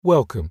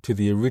Welcome to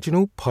the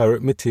original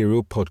Pirate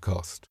Material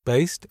podcast,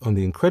 based on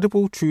the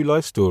incredible true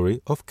life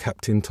story of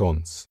Captain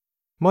Tons.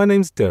 My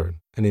name's Darren,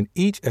 and in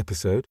each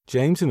episode,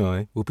 James and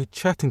I will be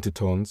chatting to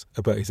Tons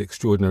about his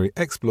extraordinary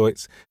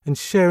exploits and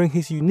sharing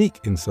his unique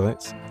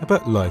insights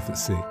about life at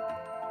sea.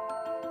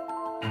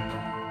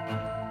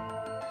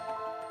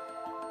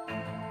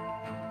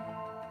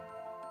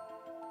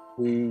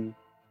 We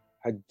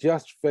had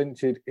just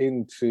ventured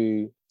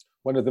into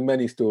one of the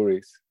many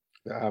stories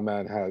that our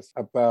man has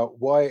about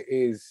why it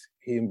is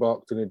he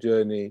embarked on a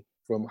journey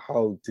from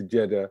Hull to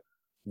Jeddah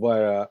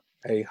via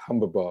a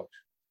Humber barge.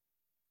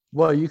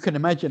 Well, you can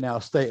imagine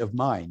our state of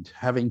mind,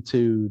 having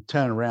to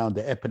turn around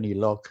at Epinay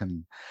Lock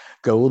and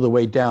go all the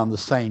way down the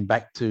Seine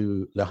back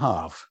to Le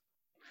Havre.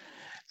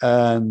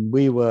 And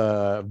we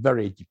were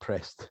very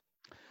depressed.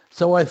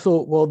 So I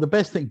thought, well, the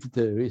best thing to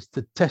do is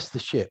to test the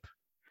ship.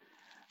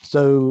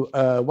 So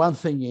one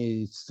thing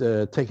is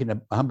taking a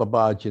Humber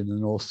barge in the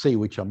North Sea,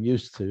 which I'm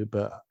used to,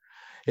 but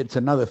it's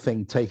another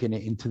thing taking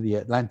it into the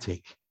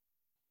Atlantic.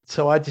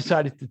 So I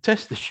decided to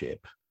test the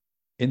ship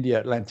in the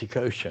Atlantic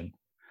Ocean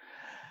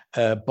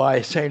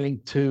by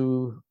sailing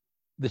to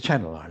the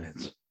Channel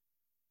Islands.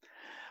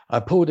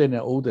 I pulled in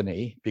at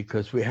Alderney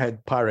because we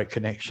had pirate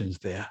connections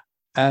there,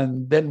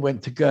 and then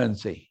went to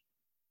Guernsey.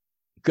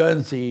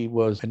 Guernsey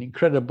was an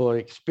incredible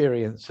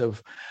experience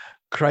of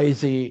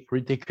crazy,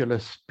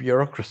 ridiculous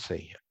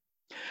bureaucracy.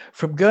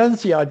 From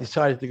Guernsey, I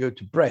decided to go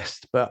to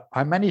Brest, but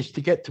I managed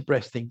to get to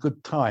Brest in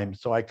good time,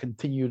 so I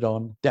continued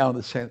on down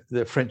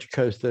the French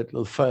coast a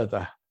little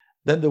further.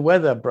 Then the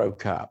weather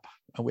broke up,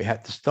 and we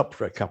had to stop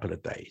for a couple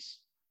of days.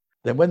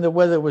 Then when the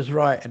weather was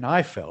right, and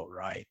I felt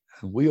right,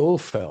 and we all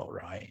felt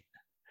right,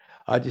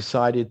 I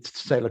decided to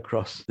sail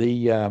across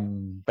the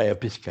Bay of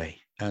Biscay.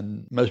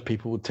 And most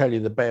people will tell you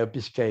the Bay of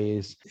Biscay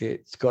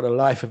it's got a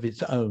life of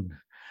its own.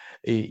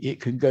 It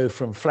can go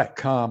from flat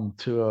calm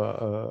to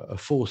a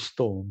forced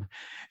storm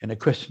in a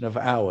question of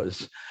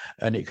hours.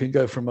 And it can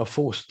go from a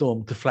forced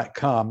storm to flat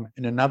calm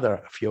in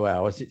another few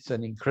hours. It's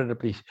an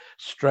incredibly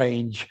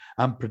strange,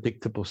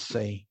 unpredictable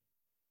sea.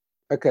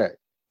 Okay,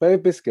 Bay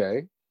of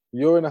Biscay,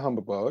 you're in a Humber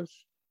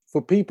barge.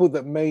 For people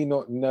that may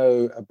not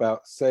know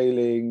about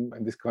sailing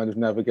and this kind of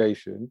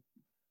navigation,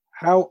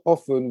 how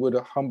often would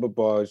a Humber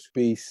barge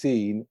be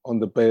seen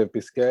on the Bay of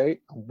Biscay?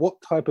 What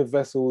type of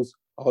vessels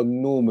are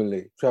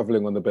normally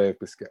travelling on the Bay of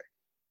Biscay?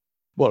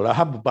 Well, a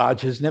Humber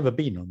barge has never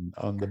been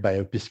on the Bay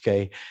of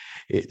Biscay.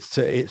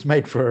 It's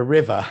made for a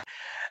river.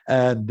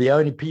 And the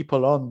only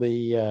people on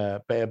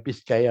the Bay of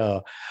Biscay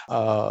are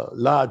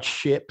large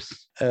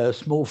ships,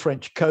 small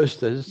French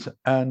coasters,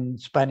 and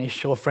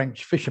Spanish or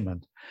French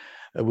fishermen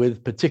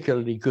with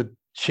particularly good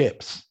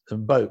ships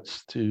and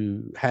boats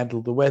to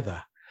handle the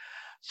weather.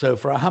 So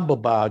for a Humber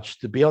barge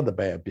to be on the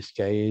Bay of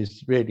Biscay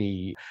is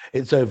really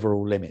its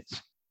overall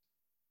limits.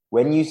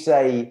 When you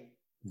say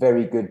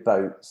very good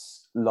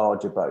boats,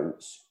 larger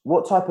boats,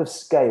 what type of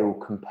scale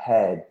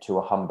compared to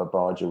a Humber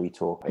barge are we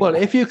talking? Well,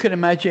 if you can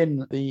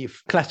imagine the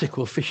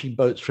classical fishing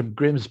boats from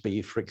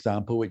Grimsby, for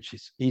example, which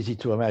is easy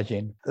to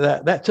imagine,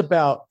 that's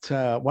about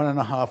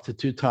 1.5 to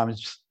 2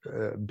 times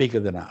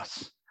bigger than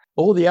us.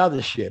 All the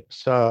other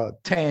ships are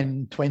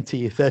 10,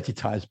 20, 30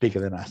 times bigger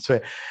than us. So,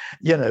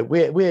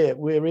 we're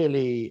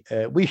really,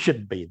 we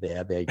shouldn't be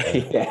there. There you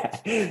go. Yeah,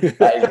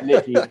 that is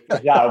literally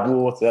fish out of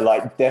water,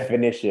 like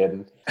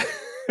definition.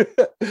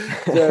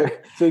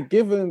 So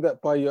given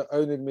that by your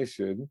own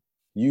admission,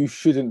 you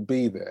shouldn't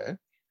be there,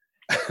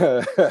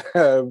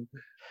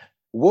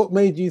 what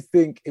made you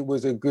think it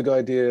was a good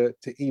idea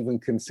to even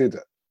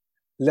consider,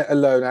 let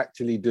alone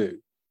actually do?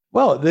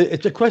 Well,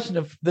 it's a question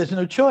of there's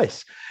no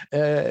choice.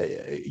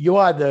 You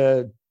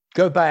either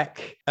go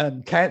back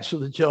and cancel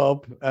the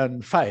job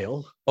and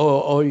fail,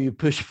 or you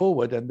push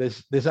forward, and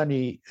there's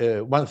only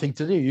one thing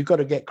to do. You've got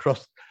to get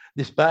across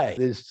this bay.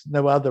 There's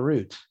no other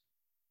route.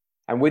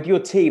 And with your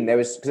team, there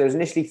was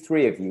initially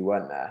 3 of you,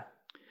 weren't there?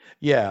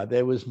 Yeah,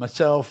 there was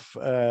myself,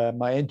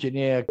 my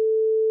engineer,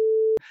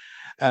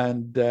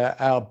 and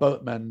our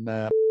boatman,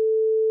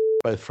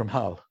 both from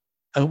Hull.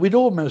 And we'd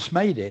almost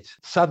made it.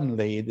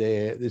 Suddenly,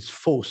 this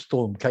forced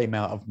storm came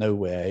out of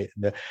nowhere.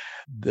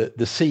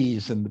 The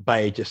seas and the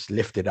bay just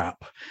lifted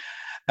up.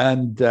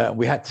 And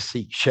we had to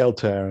seek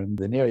shelter. And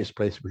the nearest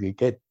place we could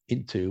get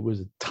into was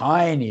a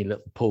tiny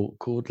little port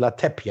called La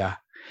Tepia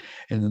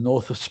in the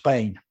north of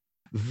Spain.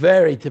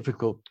 Very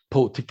difficult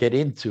port to get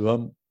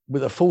into.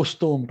 With a forced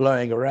storm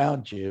blowing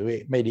around you,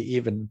 it made it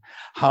even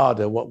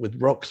harder, what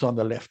with rocks on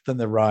the left and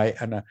the right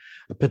and a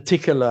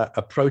particular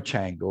approach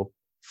angle.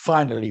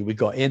 Finally, we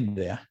got in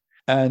there.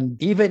 And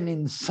even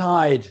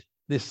inside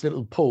this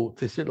little port,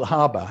 this little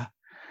harbour,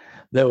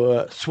 there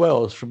were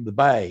swells from the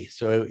bay.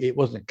 So it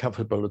wasn't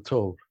comfortable at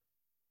all.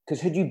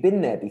 Because had you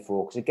been there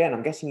before? Because again,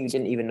 I'm guessing you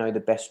didn't even know the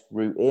best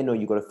route in, or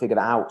you got to figure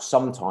that out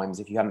sometimes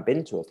if you haven't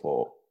been to a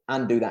port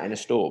and do that in a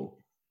storm.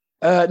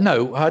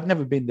 No, I'd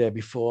never been there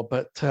before,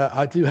 but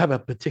I do have a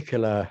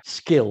particular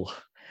skill,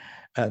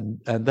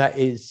 and that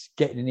is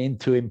getting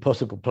into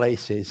impossible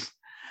places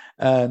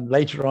And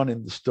later on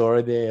in the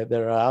story,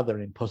 there are other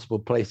impossible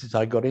places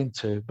I got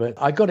into. But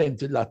I got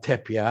into La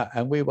Tepia,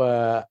 and we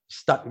were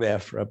stuck there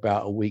for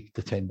about a week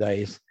to 10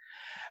 days.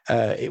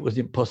 It was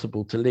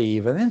impossible to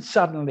leave. And then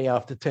suddenly,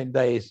 after 10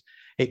 days,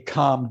 it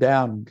calmed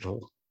down a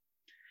little.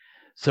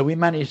 So we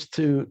managed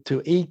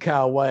to eke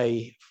our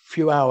way a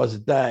few hours a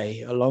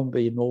day along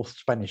the North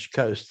Spanish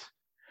coast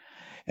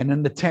in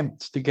an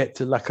attempt to get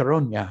to La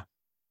Coruña.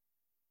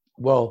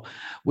 Well,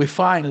 we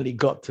finally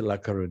got to La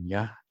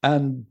Coruña,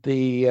 and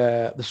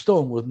the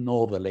storm was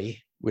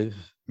northerly with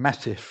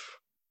massive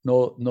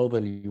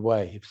northerly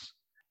waves.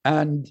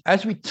 And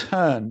as we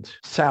turned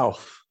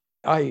south,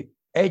 I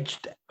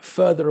edged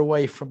further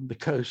away from the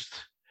coast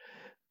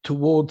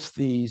towards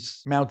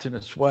these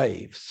mountainous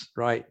waves,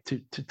 right,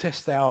 to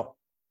test out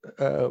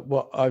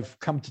what I've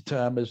come to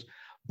term as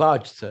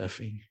barge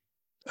surfing.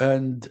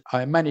 And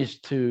I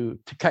managed to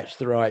catch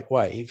the right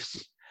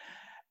waves.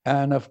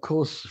 And of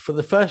course, for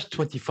the first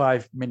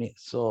 25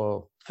 minutes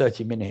or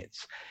 30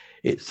 minutes,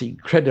 it's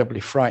incredibly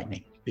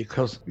frightening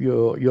because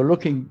you're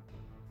looking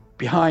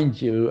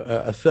behind you,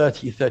 a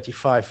 30,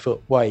 35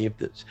 foot wave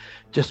that's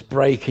just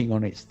breaking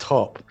on its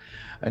top,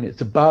 and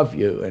it's above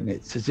you, and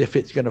it's as if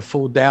it's going to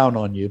fall down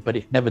on you, but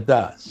it never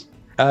does.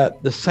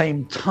 At the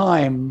same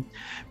time,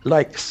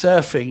 like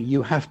surfing,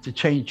 you have to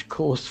change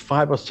course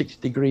 5 or 6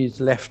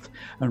 degrees left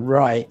and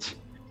right.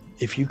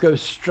 If you go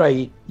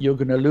straight, you're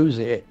going to lose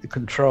the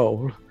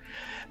control,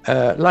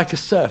 like a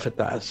surfer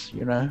does,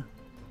 you know.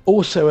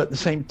 Also, at the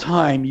same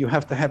time, you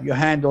have to have your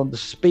hand on the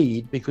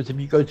speed, because if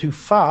you go too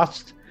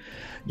fast,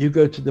 you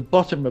go to the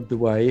bottom of the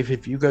wave.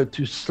 If you go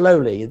too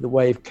slowly, the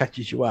wave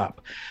catches you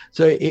up.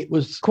 So it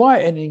was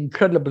quite an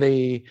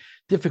incredibly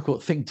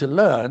difficult thing to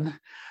learn.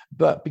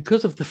 But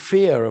because of the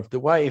fear of the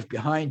wave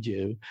behind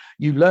you,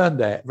 you learn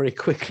that very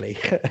quickly.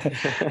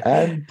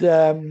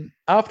 And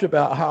after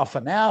about half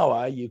an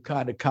hour, you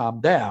kind of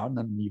calm down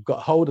and you've got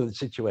hold of the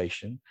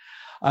situation.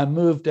 I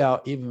moved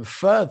out even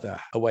further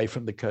away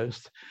from the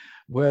coast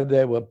where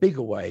there were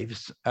bigger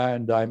waves,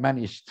 and I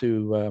managed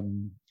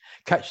to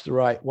catch the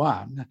right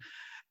one.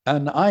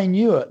 And I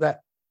knew at that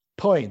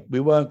point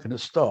we weren't going to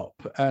stop.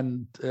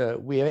 And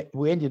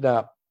we ended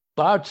up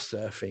barge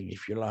surfing,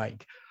 if you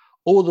like,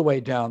 all the way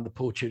down the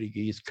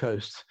Portuguese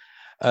coast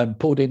and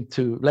pulled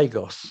into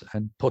Lagos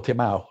and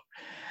Portimao,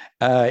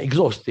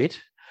 exhausted,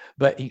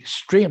 but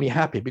extremely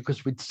happy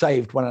because we'd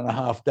saved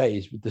 1.5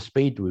 days with the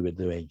speed we were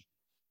doing.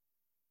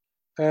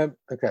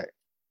 Okay,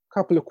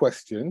 couple of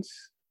questions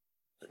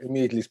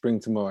immediately spring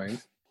to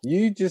mind.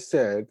 You just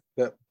said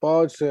that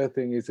barge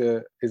surfing is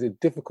a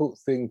difficult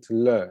thing to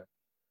learn,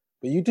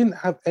 but you didn't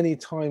have any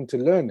time to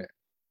learn it.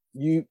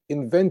 You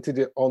invented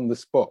it on the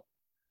spot.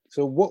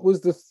 So what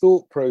was the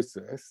thought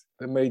process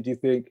that made you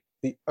think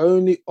the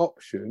only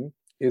option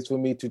is for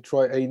me to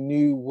try a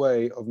new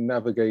way of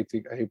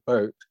navigating a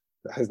boat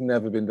that has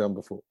never been done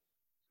before?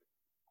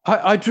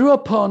 I drew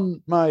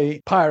upon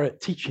my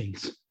pirate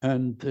teachings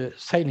and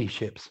sailing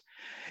ships.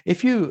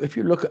 If you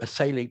look at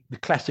the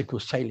classical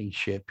sailing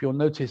ship, you'll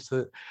notice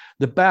that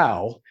the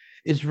bow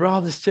is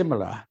rather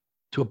similar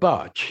to a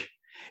barge.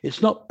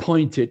 It's not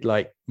pointed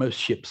like most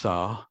ships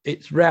are.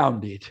 It's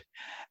rounded.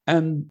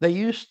 And they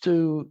used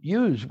to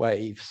use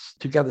waves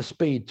to gather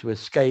speed to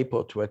escape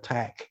or to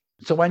attack.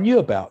 So I knew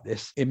about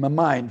this in my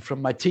mind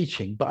from my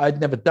teaching, but I'd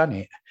never done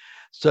it.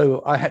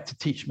 So I had to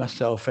teach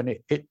myself, and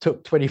it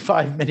took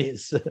 25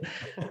 minutes.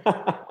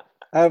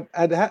 And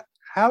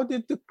how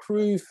did the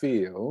crew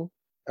feel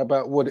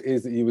about what it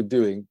is that you were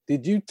doing?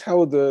 Did you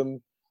tell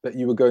them that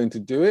you were going to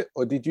do it,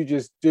 or did you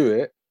just do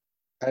it?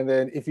 And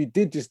then if you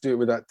did just do it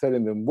without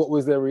telling them, what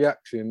was their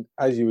reaction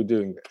as you were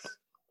doing this?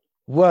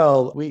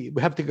 Well, we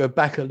have to go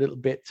back a little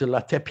bit to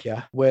La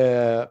Tepia,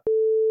 where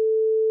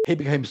he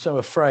became so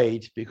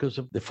afraid because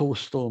of the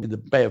force storm in the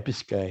Bay of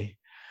Biscay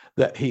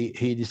that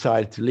he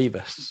decided to leave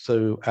us.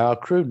 So our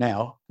crew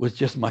now was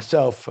just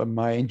myself and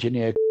my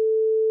engineer,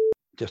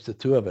 just the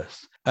two of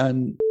us.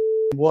 And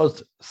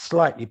was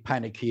slightly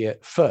panicky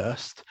at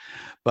first,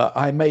 but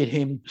I made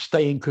him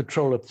stay in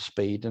control of the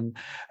speed,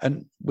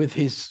 and with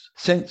his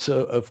sense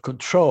of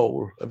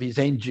control of his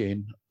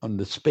engine on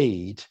the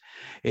speed,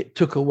 it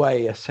took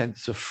away a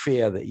sense of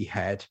fear that he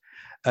had.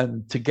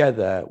 And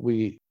together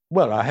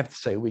I have to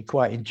say, we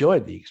quite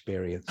enjoyed the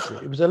experience.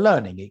 It was a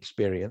learning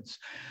experience,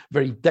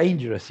 very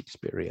dangerous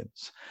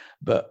experience,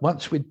 but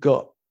once we'd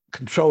got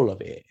control of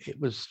it, it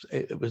was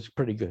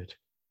pretty good.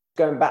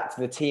 Going back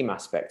to the team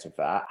aspect of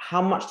that,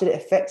 how much did it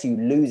affect you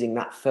losing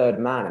that third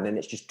man, and then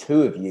it's just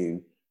two of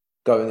you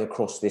going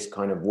across this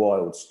kind of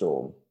wild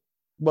storm?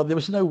 Well, there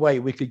was no way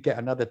we could get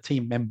another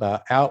team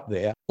member out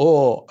there,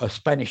 or a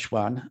Spanish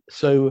one.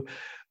 So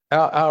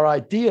our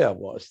idea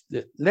was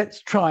that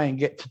let's try and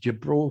get to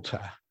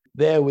Gibraltar.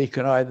 There we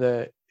can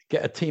either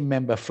get a team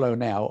member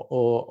flown out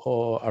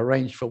or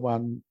arrange for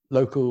one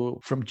local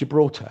from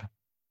Gibraltar.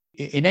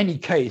 In any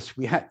case,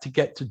 we had to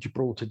get to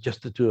Gibraltar,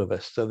 just the two of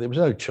us. So there was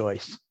no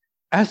choice.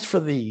 As for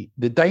the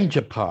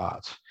danger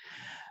part,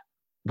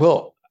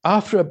 well,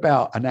 after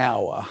about an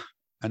hour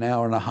and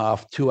a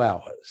half, 2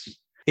 hours,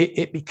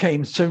 it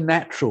became so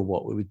natural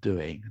what we were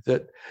doing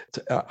that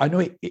I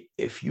know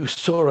if you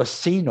saw a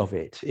scene of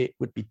it, it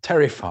would be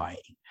terrifying.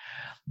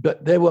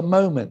 But there were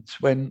moments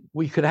when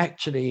we could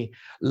actually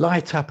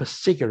light up a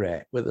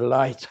cigarette with a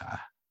lighter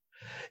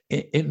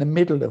in the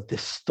middle of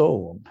this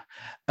storm,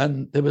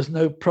 and there was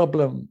no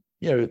problem.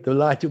 The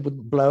lighter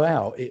wouldn't blow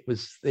out. It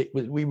was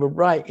we were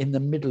right in the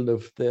middle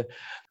of a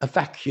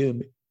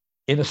vacuum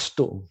in a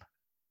storm.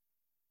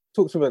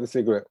 Talk to me about the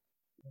cigarette.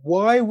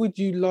 Why would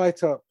you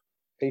light up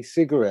a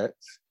cigarette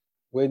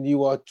when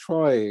you are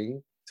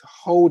trying to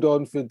hold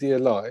on for dear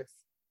life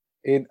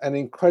in an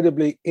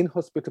incredibly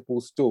inhospitable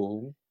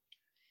storm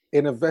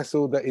in a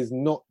vessel that is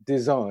not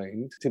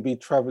designed to be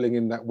traveling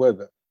in that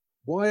weather?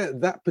 Why at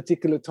that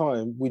particular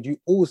time would you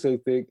also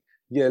think,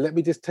 yeah, let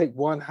me just take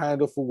one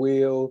hand off a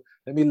wheel,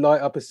 let me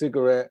light up a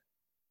cigarette?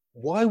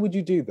 Why would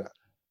you do that?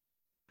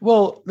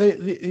 Well,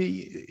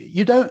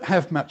 you don't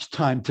have much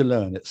time to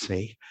learn at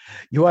sea.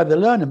 You either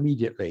learn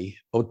immediately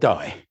or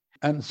die.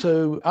 And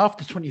so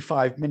after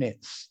 25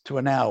 minutes to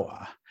an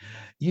hour,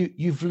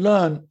 you've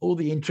learned all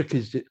the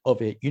intricacies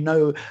of it. You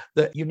know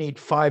that you need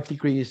 5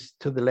 degrees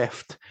to the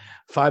left,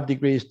 5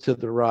 degrees to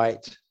the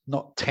right,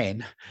 not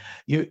 10.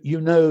 You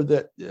know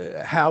that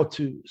how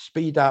to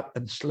speed up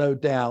and slow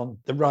down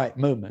the right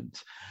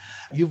moment.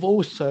 You've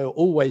also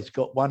always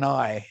got one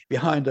eye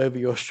behind over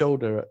your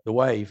shoulder at the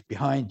wave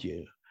behind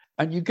you.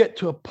 And you get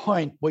to a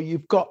point where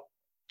you've got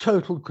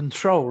total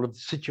control of the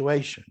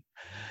situation.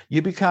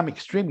 You become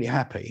extremely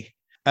happy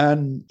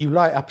and you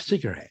light up a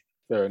cigarette.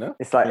 Fair enough.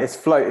 It's like it's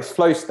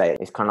flow state.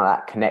 It's kind of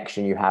that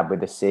connection you have with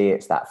the sea.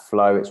 It's that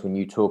flow. It's when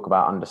you talk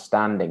about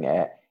understanding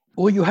it.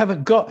 Well, you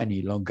haven't got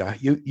any longer.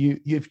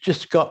 You've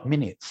just got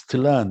minutes to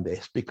learn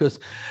this because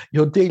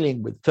you're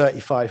dealing with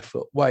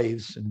 35-foot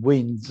waves and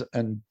winds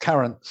and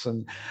currents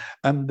and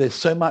there's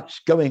so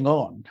much going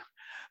on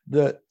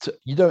that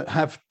you don't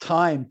have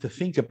time to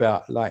think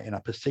about lighting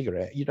up a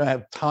cigarette. You don't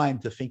have time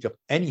to think of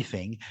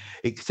anything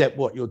except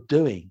what you're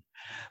doing.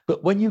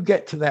 But when you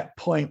get to that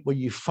point where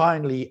you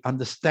finally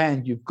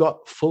understand you've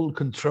got full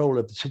control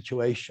of the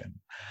situation,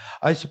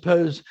 I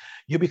suppose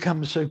you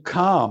become so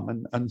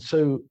calm and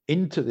so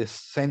into this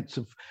sense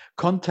of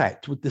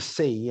contact with the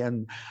sea,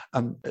 and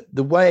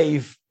the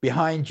wave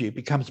behind you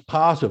becomes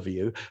part of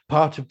you,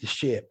 part of the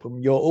ship,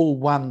 and you're all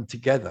one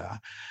together,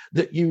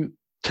 that you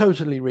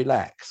totally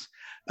relax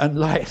and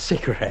light a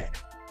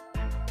cigarette.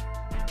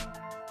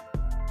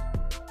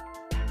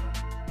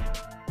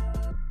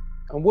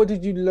 And what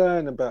did you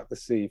learn about the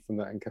sea from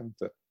that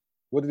encounter?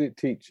 What did it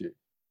teach you?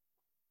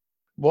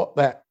 What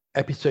that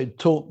episode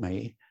taught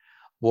me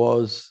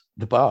was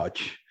the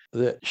barge.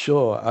 That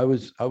sure, I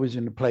was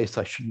in a place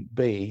I shouldn't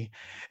be,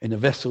 in a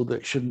vessel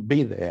that shouldn't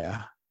be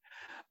there,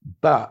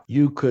 but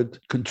you could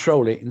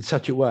control it in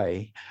such a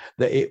way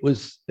that it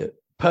was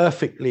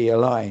perfectly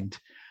aligned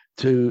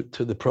to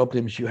the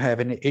problems you have.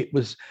 And it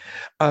was,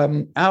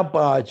 our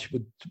barge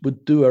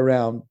would do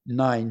around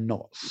 9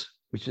 knots,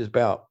 which is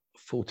about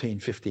 14,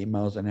 15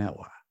 miles an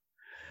hour.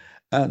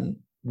 And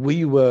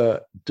we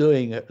were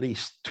doing at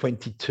least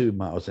 22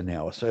 miles an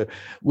hour. So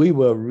we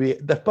were,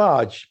 the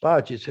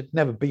barges had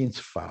never been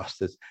so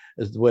fast as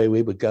the way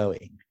we were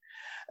going.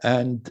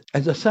 And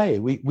as I say,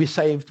 we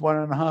saved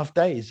 1.5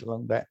 days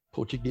along that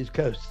Portuguese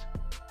coast.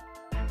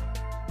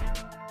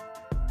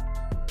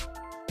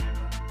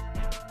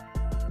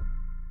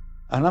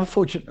 And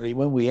unfortunately,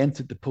 when we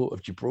entered the port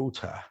of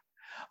Gibraltar,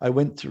 I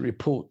went to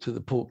report to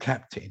the port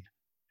captain,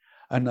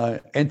 and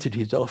I entered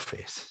his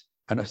office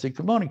and I said,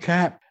 "Good morning,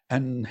 Cap."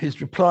 And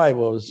his reply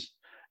was,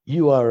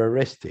 "You are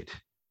arrested."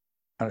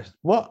 And I said,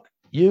 "What?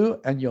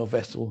 You and your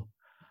vessel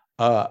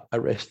are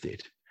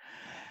arrested."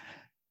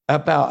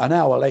 About an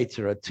hour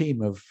later, a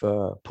team of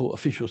port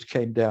officials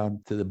came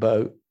down to the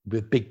boat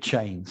with big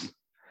chains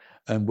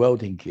and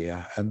welding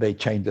gear, and they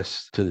chained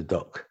us to the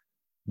dock.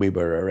 We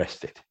were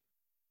arrested.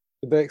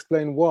 Did they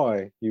explain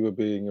why you were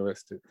being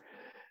arrested?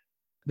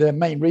 The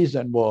main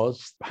reason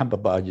was humber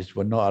barges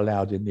were not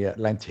allowed in the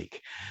Atlantic.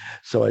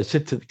 So I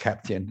said to the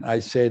captain, I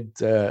said,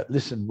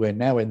 "Listen, we're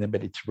now in the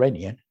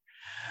Mediterranean.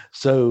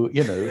 So,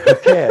 who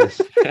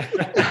cares?"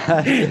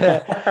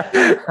 Yeah.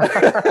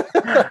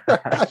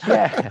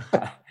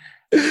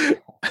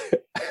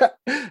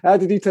 How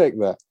did he take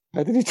that?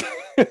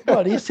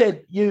 Well, he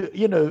said,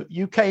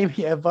 you came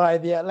here via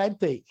the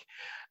Atlantic.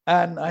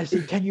 And I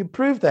said, "Can you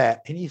prove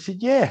that?" And he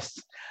said, "Yes.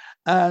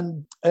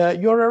 And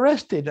you're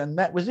arrested." And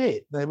that was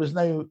it. There was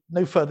no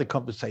further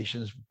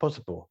conversations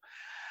possible.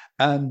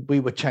 And we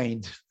were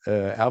chained,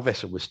 our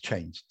vessel was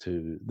chained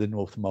to the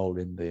North Mole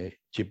in the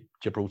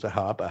Gibraltar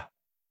harbour.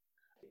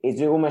 Is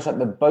it almost like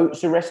the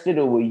boat's arrested,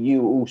 or were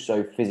you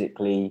also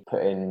physically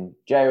put in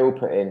jail,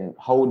 put in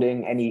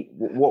holding?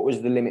 What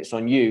was the limits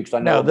on you? Because I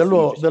know the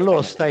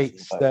law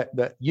states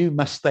that you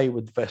must stay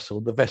with the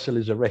vessel. The vessel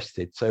is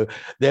arrested, so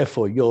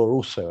therefore you're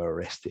also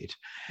arrested.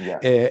 Yeah.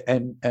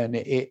 And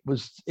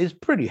it's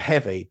pretty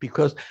heavy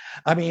because,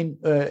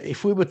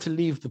 if we were to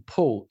leave the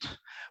port,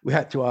 We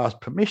had to ask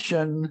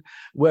permission.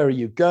 Where are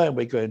you going?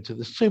 We're going to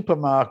the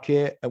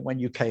supermarket. And when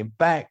you came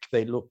back,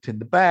 they looked in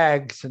the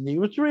bags, and it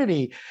was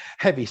really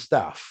heavy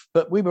stuff.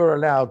 But we were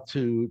allowed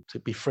to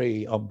be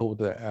free on board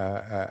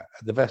the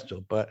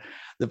vessel. But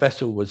the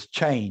vessel was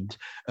chained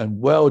and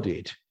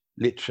welded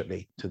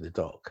literally to the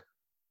dock.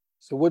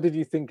 So what did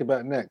you think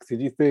about next?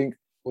 Did you think,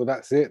 well,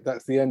 that's it,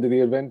 that's the end of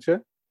the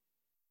adventure?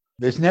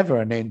 There's never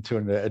an end to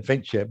an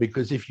adventure,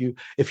 because if you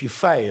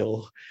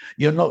fail,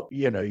 you're not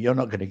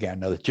going to get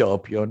another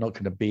job. You're not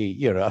going to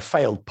be, a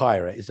failed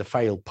pirate is a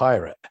failed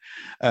pirate,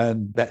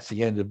 and that's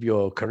the end of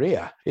your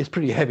career. It's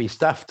pretty heavy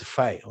stuff to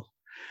fail.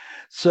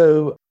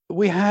 So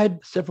we had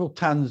several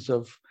tons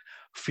of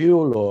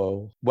fuel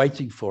oil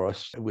waiting for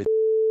us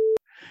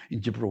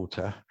in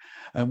Gibraltar.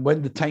 And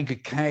when the tanker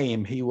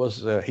came, he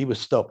was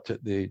stopped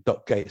at the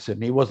dock gates,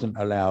 and he wasn't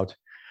allowed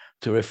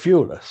to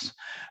refuel us.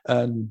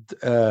 And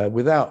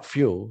without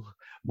fuel,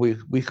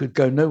 we could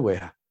go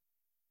nowhere.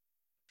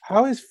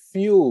 How is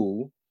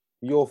fuel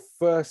your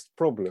first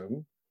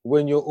problem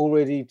when you're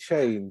already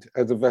chained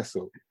as a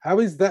vessel? How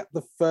is that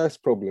the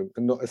first problem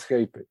and not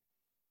escaping?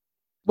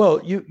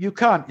 Well, you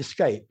can't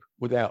escape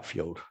without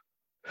fuel.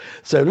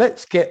 So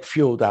let's get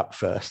fueled up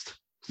first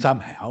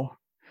somehow,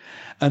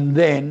 and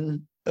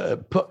then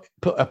put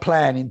a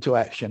plan into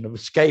action of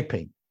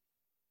escaping.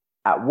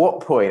 At what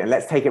point, and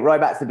let's take it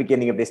right back to the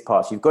beginning of this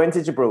part. You've gone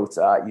into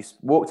Gibraltar, you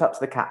walked up to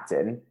the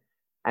captain,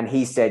 and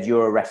he said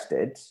you're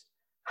arrested.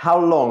 How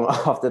long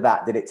after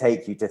that did it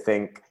take you to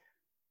think,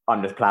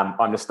 I'm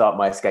going to start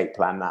my escape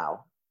plan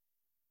now?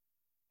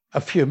 A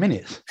few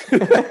minutes.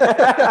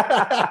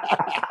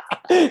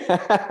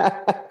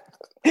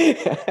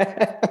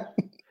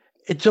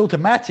 It's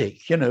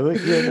automatic,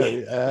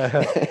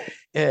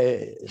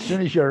 as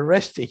soon as you're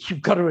arrested,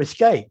 you've got to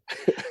escape.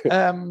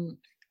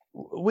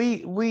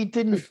 We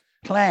didn't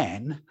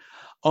plan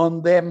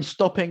on them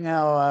stopping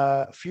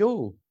our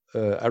fuel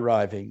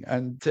arriving,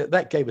 and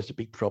that gave us a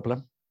big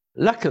problem.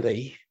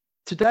 Luckily,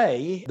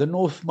 today, the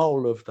North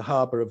Mole of the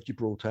harbour of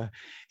Gibraltar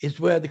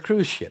is where the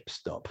cruise ships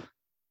stop.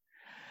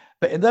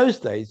 But in those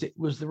days, it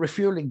was the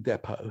refuelling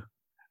depot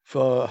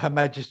for Her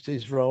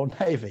Majesty's Royal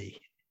Navy.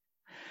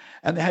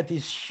 And they had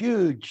these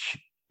huge,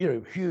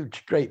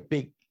 great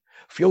big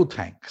fuel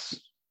tanks,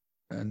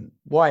 and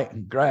white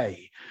and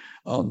grey,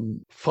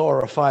 on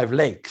 4 or 5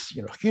 legs,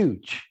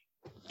 huge.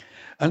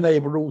 And they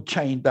were all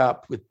chained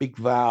up with big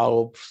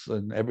valves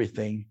and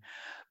everything.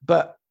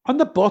 But on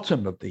the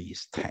bottom of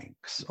these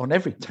tanks, on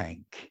every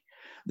tank,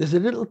 there's a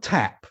little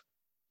tap,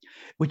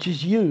 which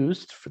is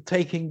used for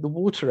taking the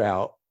water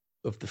out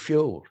of the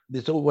fuel.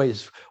 There's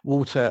always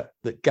water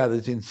that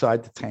gathers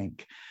inside the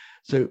tank.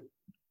 So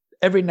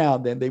every now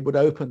and then they would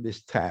open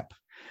this tap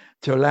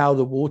to allow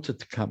the water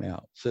to come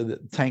out, so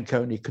that the tank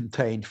only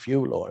contained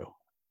fuel oil.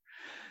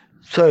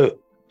 So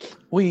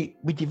we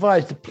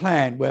devised a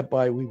plan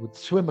whereby we would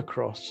swim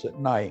across at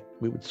night.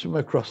 We would swim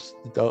across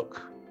the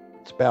dock.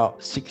 It's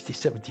about 60,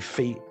 70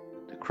 feet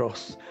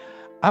across,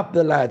 up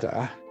the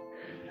ladder,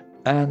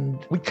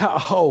 and we cut a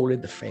hole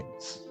in the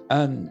fence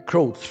and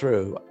crawled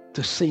through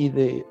to see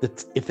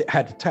if it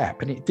had a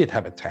tap, and it did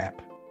have a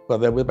tap. Well,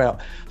 there were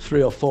about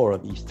 3 or 4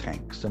 of these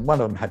tanks, and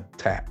one of them had a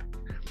tap.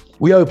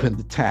 We opened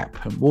the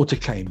tap and water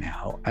came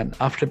out, and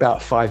after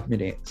about 5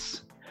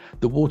 minutes,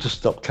 the water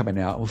stopped coming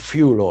out and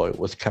fuel oil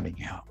was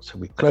coming out. So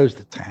we closed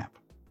the tap.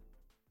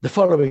 The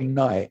following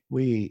night,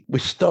 we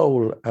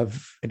stole an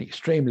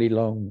extremely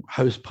long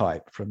hose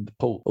pipe from the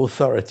port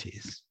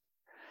authorities.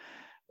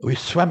 We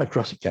swam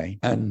across again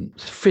and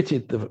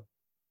fitted the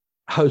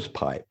hose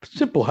pipe,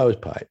 simple hose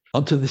pipe,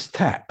 onto this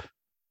tap.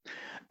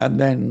 And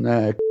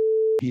then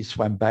he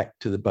swam back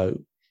to the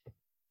boat,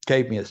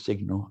 gave me a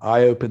signal.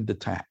 I opened the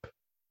tap.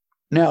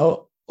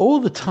 Now, all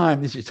the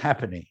time this is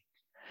happening,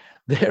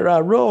 there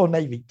are Royal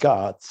Navy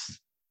guards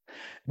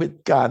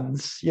with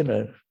guns,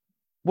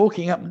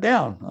 walking up and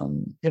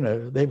down.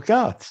 They're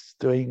guards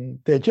doing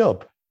their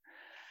job.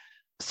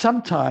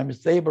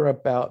 Sometimes they were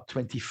about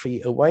 20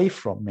 feet away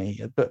from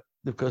me, but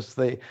because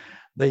they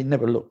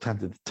never looked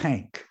under the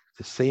tank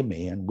to see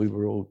me, and we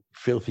were all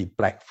filthy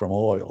black from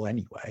oil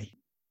anyway.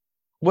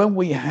 When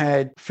we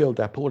had filled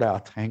up all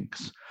our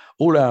tanks,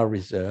 all our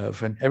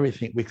reserve, and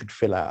everything we could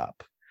fill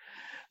up,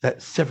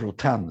 that's several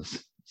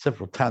tons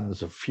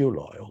of fuel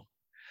oil,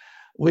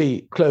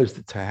 we closed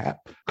the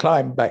tap,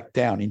 climbed back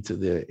down into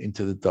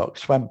the dock,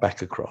 swam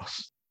back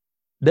across.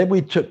 Then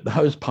we took the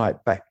hose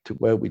pipe back to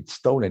where we'd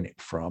stolen it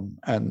from,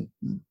 and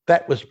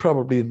that was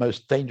probably the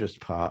most dangerous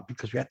part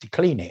because we had to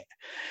clean it.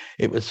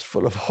 It was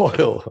full of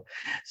oil.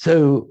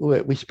 So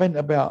we spent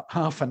about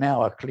half an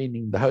hour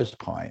cleaning the hose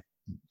pipe,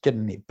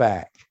 getting it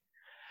back.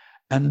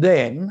 And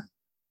then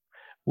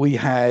we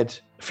had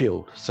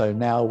fuel. So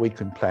now we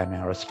can plan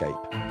our escape.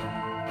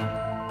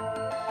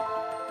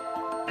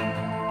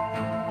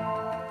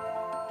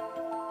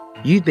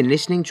 You've been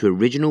listening to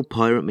original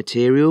pirate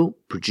material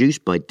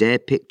produced by Dare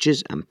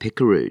Pictures and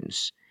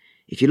Picaroons.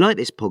 If you like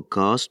this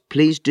podcast,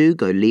 please do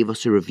go leave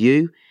us a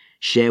review,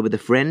 share with a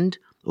friend,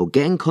 or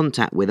get in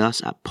contact with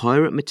us at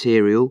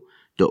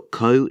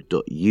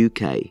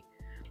piratematerial.co.uk.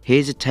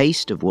 Here's a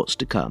taste of what's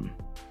to come.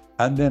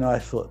 And then I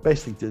thought, the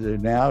best thing to do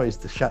now is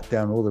to shut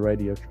down all the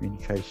radio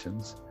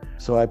communications.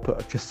 So I put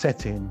a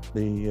cassette in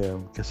the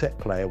cassette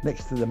player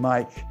next to the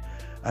mic,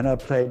 and I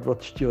played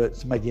Rod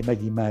Stewart's Maggie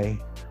Maggie May,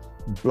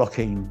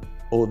 blocking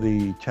all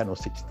the Channel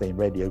 16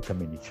 radio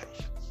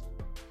communications.